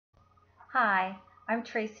Hi, I'm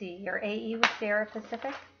Tracy, your AE with Sierra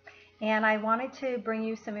Pacific, and I wanted to bring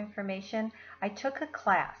you some information. I took a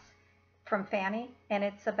class from Fannie, and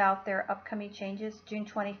it's about their upcoming changes, June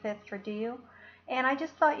 25th for DU, and I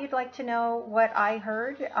just thought you'd like to know what I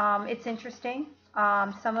heard. It's interesting.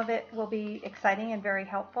 Some of it will be exciting and very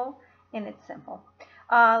helpful, and it's simple.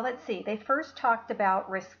 Let's see, they first talked about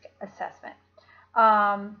risk assessment.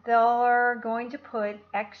 They're going to put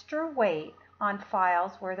extra weight on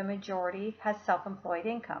files where the majority has self-employed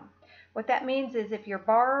income. What that means is if your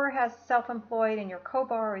borrower has self-employed and your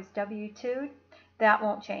co-borrower is W-2'd, that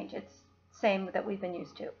won't change. It's the same that we've been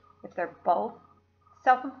used to. If they're both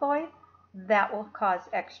self-employed, that will cause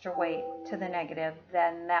extra weight to the negative,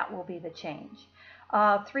 then that will be the change.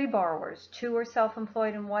 Three borrowers, two are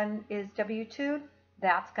self-employed and one is W-2'd,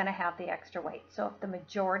 that's going to have the extra weight. So if the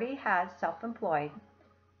majority has self-employed,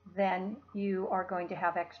 then you are going to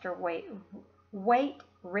have extra weight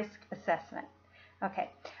risk assessment. Okay,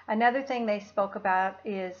 another thing they spoke about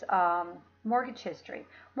is mortgage history.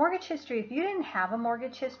 Mortgage history, if you didn't have a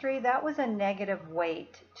mortgage history, that was a negative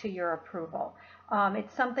weight to your approval.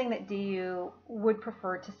 It's something that DU would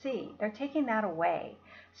prefer to see. They're taking that away.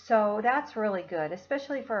 So that's really good,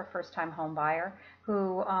 especially for a first-time home buyer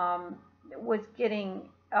who was getting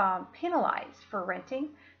penalized for renting.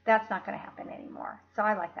 That's not going to happen anymore. So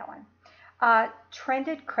I like that one.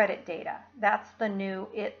 Trended credit data. That's the new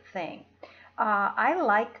it thing. I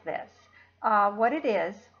like this. What it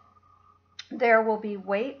is, there will be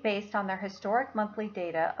weight based on their historic monthly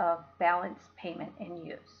data of balance, payment, and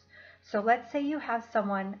use. So let's say you have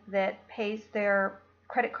someone that pays their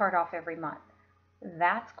credit card off every month.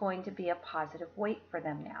 That's going to be a positive weight for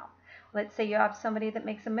them now. Let's say you have somebody that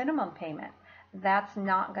makes a minimum payment. That's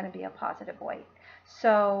not going to be a positive weight.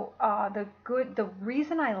 So the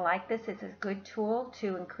reason I like this is a good tool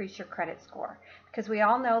to increase your credit score, because we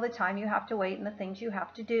all know the time you have to wait and the things you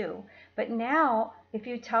have to do. But now, if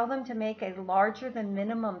you tell them to make a larger than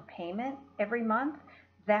minimum payment every month,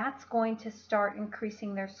 that's going to start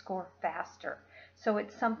increasing their score faster. So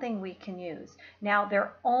it's something we can use. Now,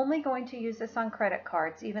 they're only going to use this on credit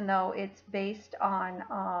cards, even though it's based on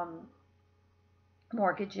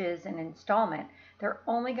mortgages and installment. They're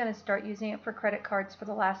only going to start using it for credit cards for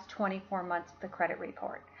the last 24 months of the credit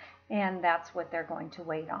report. And that's what they're going to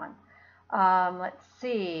wait on. Let's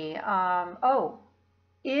see.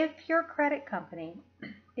 If your credit company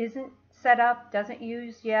isn't set up, doesn't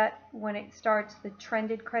use yet when it starts the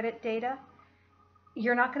trended credit data,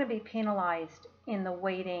 you're not going to be penalized in the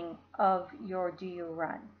weighting of your DU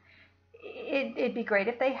run. It'd be great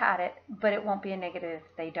if they had it, but it won't be a negative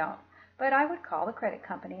if they don't. But I would call the credit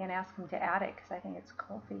company and ask them to add it because I think it's a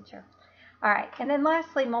cool feature. All right, and then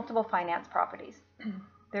lastly, multiple finance properties.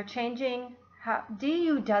 They're changing how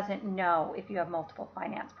DU doesn't know if you have multiple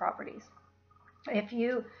finance properties. If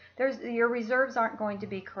your reserves aren't going to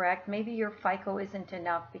be correct, maybe your FICO isn't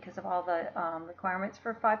enough because of all the requirements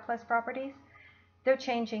for 5+ properties. They're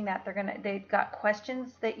changing that. They've got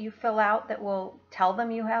questions that you fill out that will tell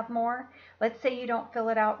them you have more. Let's say you don't fill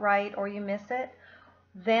it out right or you miss it.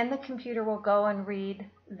 Then the computer will go and read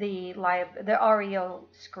the REO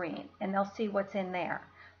screen, and they'll see what's in there.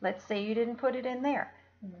 Let's say you didn't put it in there.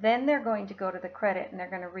 Then they're going to go to the credit, and they're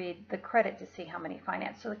going to read the credit to see how many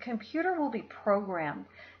finance. So the computer will be programmed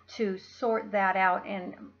to sort that out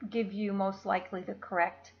and give you most likely the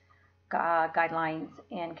correct guidelines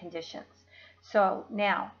and conditions. So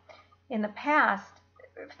now, in the past,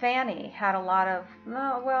 Fannie had a lot of,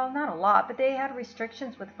 well, not a lot, but they had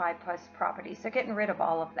restrictions with 5+ properties. They're getting rid of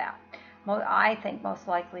all of that. I think most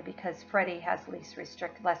likely because Freddie has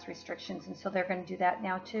less restrictions, and so they're going to do that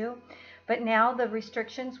now too. But now the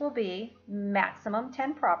restrictions will be maximum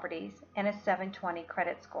 10 properties and a 720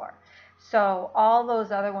 credit score. So all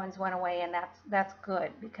those other ones went away, and that's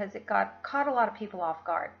good because it caught a lot of people off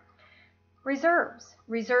guard.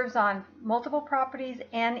 Reserves on multiple properties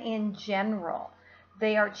and in general.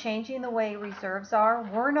 They are changing the way reserves are.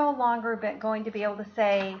 We're no longer going to be able to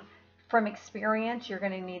say, from experience, you're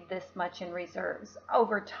going to need this much in reserves.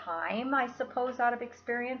 Over time, I suppose, out of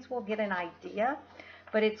experience, we'll get an idea,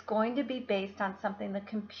 but it's going to be based on something the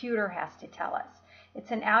computer has to tell us. It's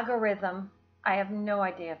an algorithm. I have no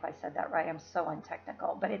idea if I said that right. I'm so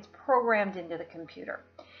untechnical, but it's programmed into the computer.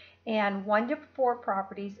 And 1 to 4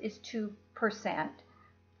 properties is 2%.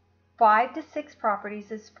 5 to 6 properties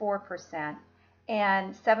is 4%.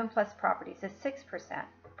 And 7+ properties is 6%.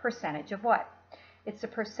 Percentage of what? It's a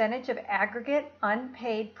percentage of aggregate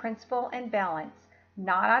unpaid principal and balance,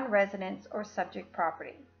 not on residence or subject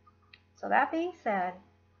property. So that being said,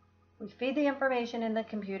 we feed the information in the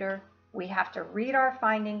computer. We have to read our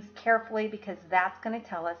findings carefully because that's going to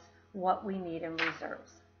tell us what we need in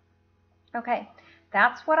reserves. Okay,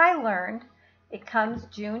 that's what I learned. It comes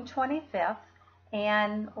June 25th,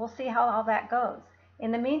 and we'll see how all that goes.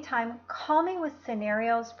 In the meantime, call me with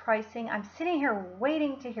scenarios, pricing. I'm sitting here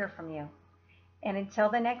waiting to hear from you. And until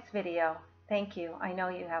the next video, thank you. I know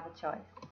you have a choice.